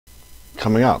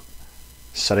coming up,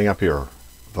 setting up your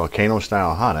volcano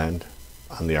style hot end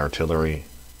on the Artillery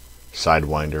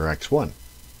Sidewinder X1.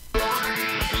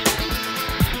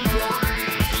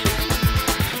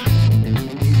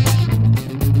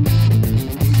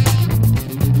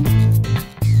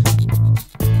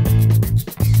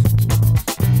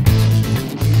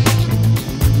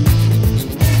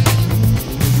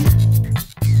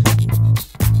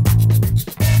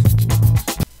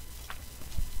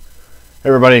 Hey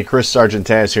everybody,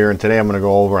 SGT.TAZ here, and today I'm going to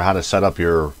go over how to set up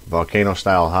your volcano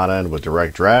style hot end with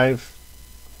direct drive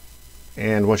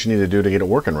and what you need to do to get it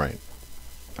working right.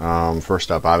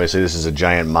 First up, obviously this is a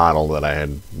giant model that I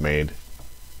had made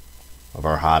of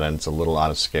our hot end. It's a little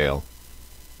out of scale,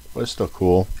 but it's still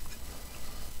cool.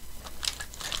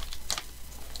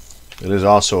 It is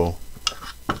also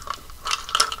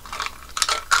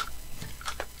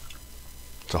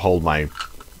to hold my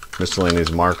miscellaneous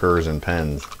markers and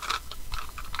pens.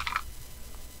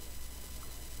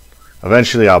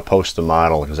 Eventually I'll post the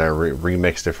model because I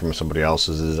remixed it from somebody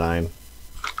else's design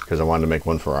because I wanted to make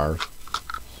one for ours.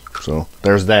 So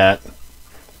there's that.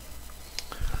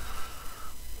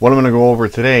 What I'm going to go over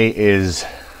today is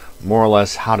more or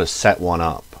less how to set one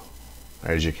up.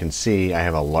 As you can see, I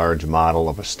have a large model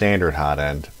of a standard hot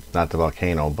end, not the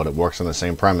volcano, but it works on the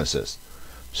same premises.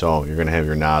 So you're going to have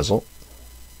your nozzle,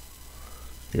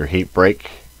 your heat break,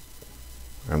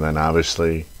 and then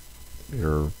obviously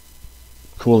your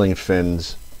cooling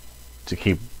fins to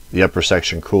keep the upper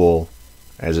section cool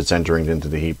as it's entering into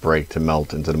the heat break to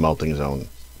melt into the melting zone,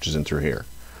 which is in through here.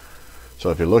 So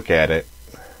if you look at it,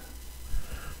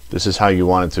 this is how you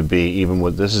want it to be. Even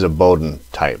with this is a Bowden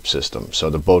type system, so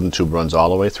the Bowden tube runs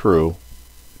all the way through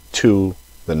to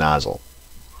the nozzle.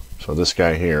 So this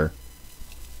guy here,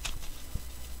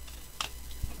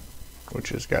 which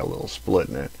has got a little split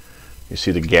in it, you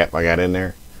see the gap I got in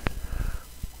there?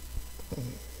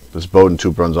 This Bowden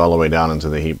tube runs all the way down into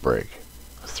the heat break,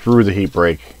 through the heat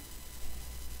break,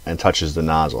 and touches the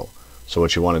nozzle. So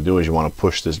what you want to do is you want to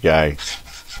push this guy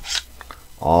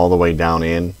all the way down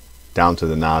to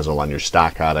the nozzle on your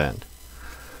stock hot end.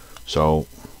 So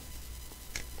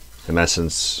in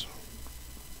essence,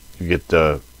 you get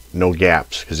no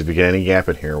gaps, because if you get any gap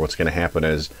in here, what's going to happen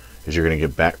is you're going to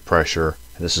get back pressure,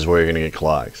 and this is where you're going to get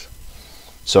clogs.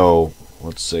 So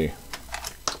let's see.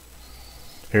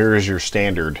 Here is your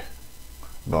standard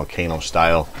volcano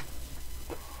style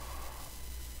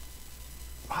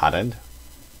hot end.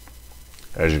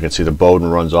 As you can see, the Bowden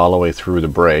runs all the way through the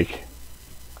break,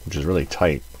 which is really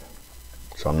tight,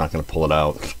 so I'm not going to pull it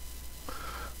out,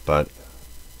 but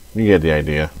you get the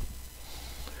idea.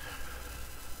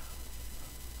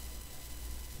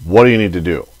 What do you need to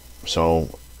do?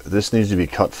 So this needs to be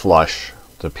cut flush.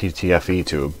 The PTFE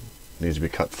tube needs to be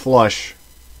cut flush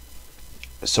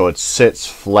so it sits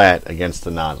flat against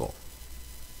the nozzle.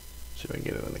 See if I can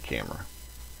get it in the camera.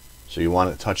 So you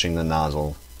want it touching the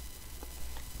nozzle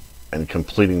and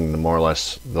completing more or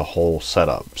less the whole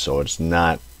setup. So it's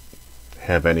not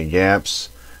have any gaps.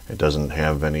 It doesn't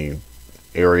have any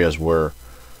areas where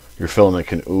your filament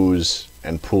can ooze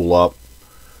and pool up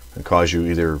and cause you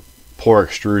either poor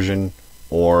extrusion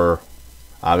or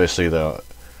obviously the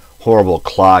horrible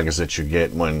clogs that you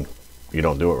get when you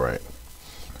don't do it right.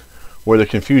 Where the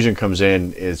confusion comes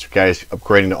in is guys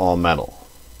upgrading to all metal.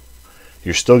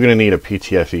 You're still going to need a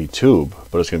PTFE tube,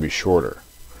 but it's going to be shorter.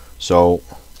 So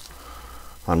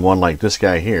on one like this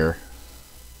guy here,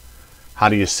 how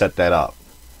do you set that up?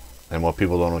 And what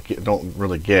people don't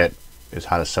really get is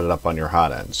how to set it up on your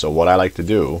hot end. So what I like to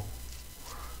do,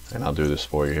 and I'll do this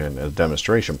for you in a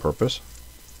demonstration purpose,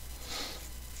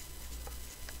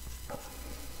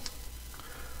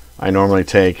 I normally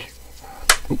take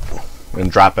and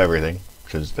drop everything,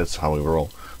 because that's how we roll.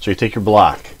 So you take your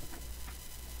block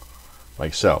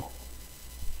like so.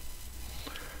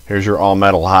 Here's your all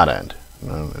metal hot end.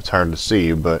 It's hard to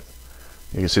see, but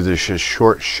you can see there's a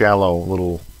short, shallow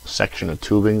little section of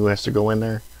tubing that has to go in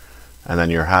there, and then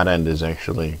your hot end is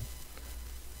actually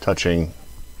touching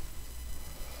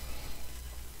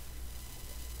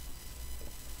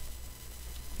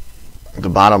the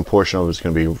bottom portion of it. Is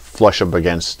going to be flush up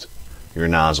against your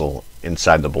nozzle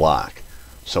inside the block.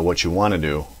 So what you want to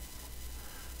do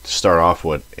to start off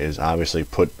with is obviously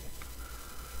put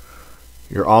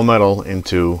your all metal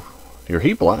into your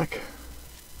heat block.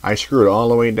 I screw it all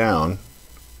the way down,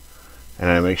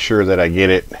 and I make sure that I get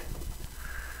it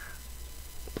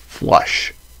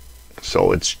flush,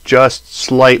 so it's just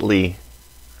slightly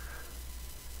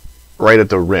right at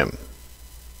the rim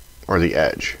or the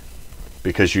edge,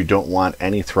 because you don't want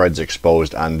any threads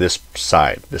exposed on this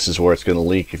side. This is where it's going to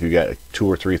leak if you got 2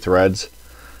 or 3 threads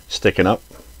sticking up.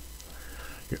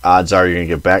 odds are you're going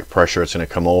to get back pressure. It's going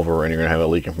to come over and you're going to have it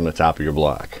leaking from the top of your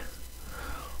block.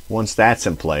 Once that's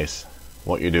in place,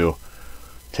 what you do,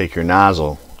 take your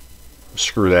nozzle,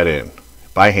 screw that in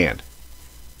by hand.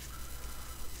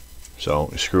 So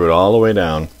you screw it all the way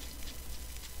down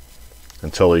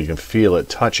until you can feel it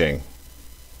touching.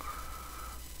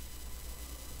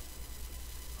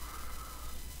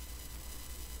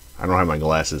 I don't have my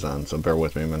glasses on, so bear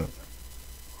with me a minute.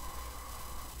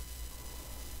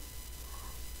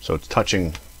 So it's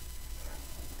touching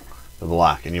the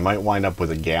block, and you might wind up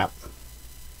with a gap.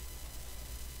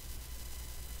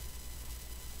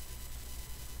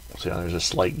 See how there's a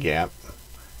slight gap?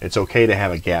 It's okay to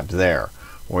have a gap there.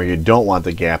 Where you don't want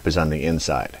the gap is on the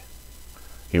inside.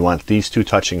 You want these two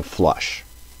touching flush,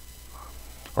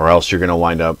 or else you're going to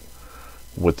wind up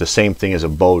with the same thing as a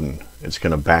Bowden. It's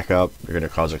going to back up, you're going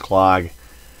to cause a clog,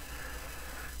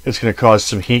 it's going to cause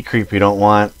some heat creep you don't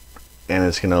want, and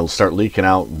it's going to start leaking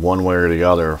out one way or the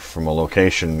other from a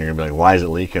location. You're going to be like, why is it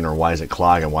leaking, or why is it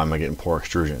clogging, why am I getting poor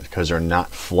extrusion? Because they're not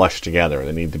flush together.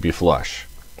 They need to be flush.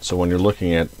 So when you're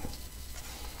looking at,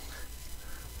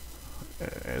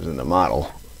 as in the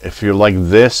model, if you're like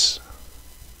this,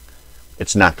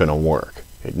 it's not going to work.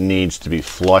 It needs to be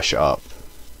flush up.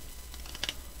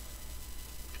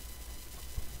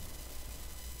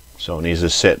 So it needs to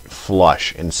sit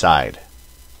flush inside,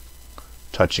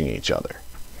 touching each other.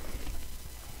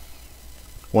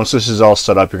 Once this is all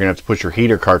set up, you're going to have to put your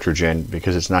heater cartridge in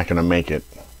because it's not going to make it.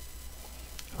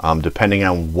 Depending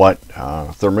on what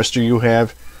thermistor you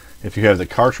have, if you have the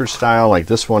cartridge style like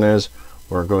this one is,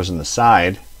 where it goes in the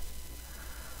side,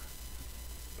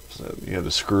 so you have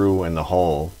the screw and the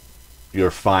hole,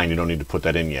 you're fine. You don't need to put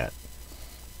that in yet.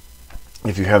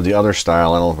 If you have the other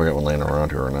style, I don't know if I got one laying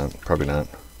around here or not. Probably not.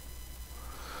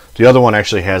 The other one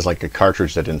actually has like a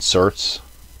cartridge that inserts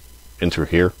into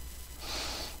here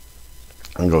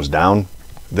and goes down.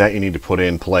 That you need to put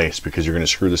in place because you're going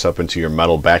to screw this up into your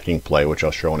metal backing plate, which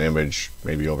I'll show an image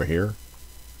maybe over here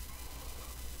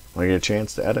when I get a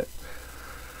chance to edit.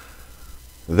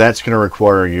 That's going to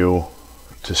require you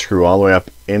to screw all the way up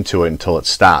into it until it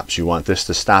stops. You want this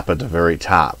to stop at the very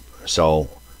top, so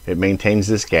it maintains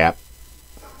this gap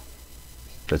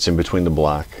that's in between the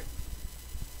block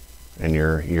and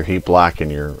your heat block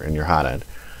and your hot end.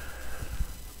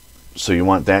 So you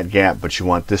want that gap, but you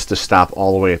want this to stop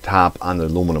all the way at top on the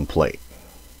aluminum plate.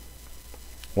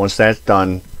 Once that's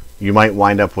done, you might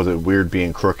wind up with it weird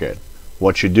being crooked.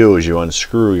 What you do is you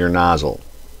unscrew your nozzle.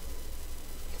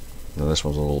 Now this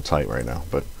one's a little tight right now,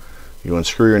 but you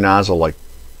unscrew your nozzle like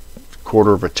a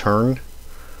quarter of a turn,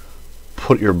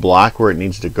 put your block where it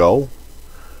needs to go,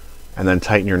 and then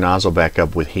tighten your nozzle back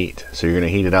up with heat. So you're going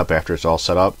to heat it up after it's all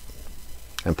set up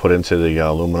and put into the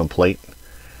aluminum plate.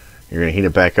 You're going to heat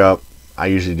it back up. I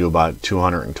usually do about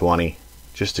 220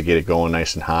 just to get it going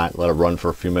nice and hot. Let it run for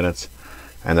a few minutes,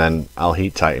 and then I'll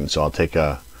heat tighten. So I'll take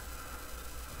a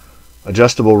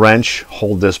adjustable wrench,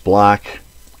 hold this block,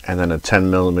 and then a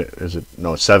 7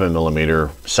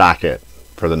 millimeter socket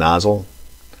for the nozzle,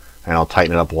 and I'll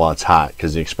tighten it up while it's hot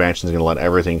because the expansion is going to let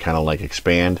everything kind of like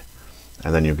expand,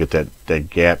 and then you'll get that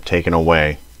gap taken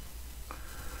away,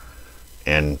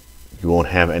 and you won't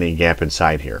have any gap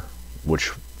inside here,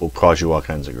 which will cause you all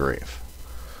kinds of grief.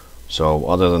 So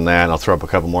other than that, I'll throw up a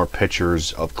couple more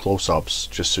pictures of close-ups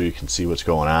just so you can see what's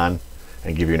going on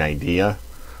and give you an idea,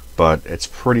 but it's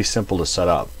pretty simple to set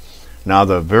up. Now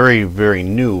the very, very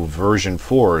new version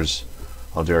 4s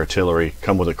of the Artillery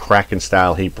come with a Kraken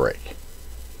style heat break.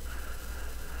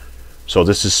 So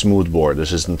this is smooth bore,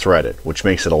 this isn't threaded, which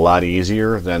makes it a lot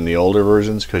easier than the older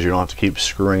versions because you don't have to keep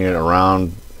screwing it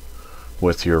around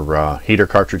with your heater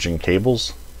cartridge and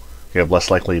cables. You're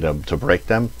less likely to break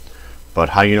them. But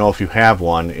how you know if you have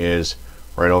one is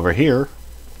right over here.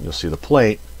 You'll see the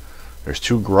plate. There's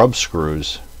two grub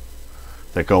screws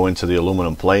that go into the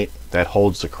aluminum plate that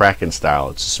holds the Kraken style.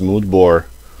 It's a smooth bore,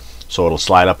 so it'll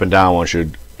slide up and down once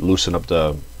you loosen up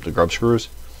the grub screws,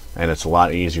 and it's a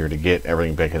lot easier to get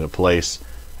everything back into place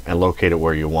and locate it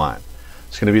where you want.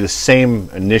 It's going to be the same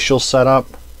initial setup,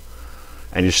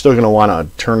 and you're still going to want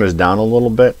to turn this down a little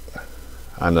bit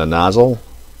on the nozzle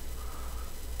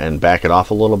and back it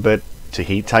off a little bit to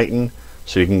heat tighten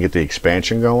so you can get the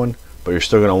expansion going, but you're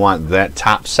still going to want that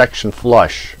top section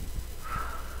flush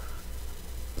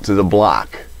to the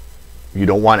block. You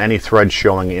don't want any thread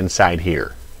showing inside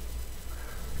here.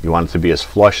 You want it to be as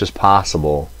flush as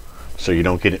possible so you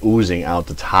don't get it oozing out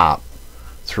the top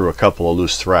through a couple of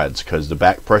loose threads, because the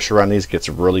back pressure on these gets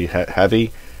really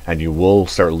heavy and you will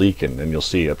start leaking, and you'll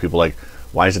see people like,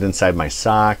 why is it inside my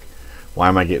sock? Why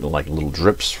am I getting like little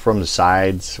drips from the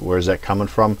sides? Where's that coming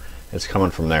from? It's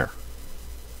coming from there.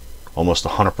 almost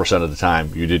 100% of the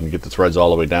time you didn't get the threads all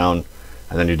the way down,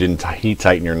 and then you didn't heat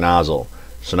tighten your nozzle.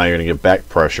 So now you're going to get back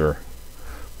pressure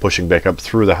pushing back up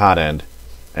through the hot end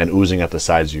and oozing at the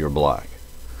sides of your block.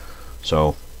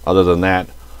 So other than that,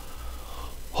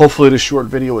 hopefully this short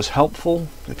video was helpful.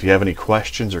 If you have any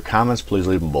questions or comments, please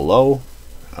leave them below.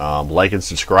 Like and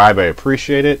subscribe, I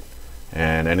appreciate it.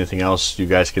 And anything else you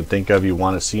guys can think of you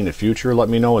want to see in the future, let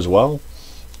me know as well.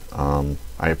 I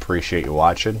appreciate you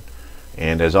watching.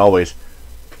 And as always,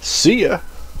 see ya!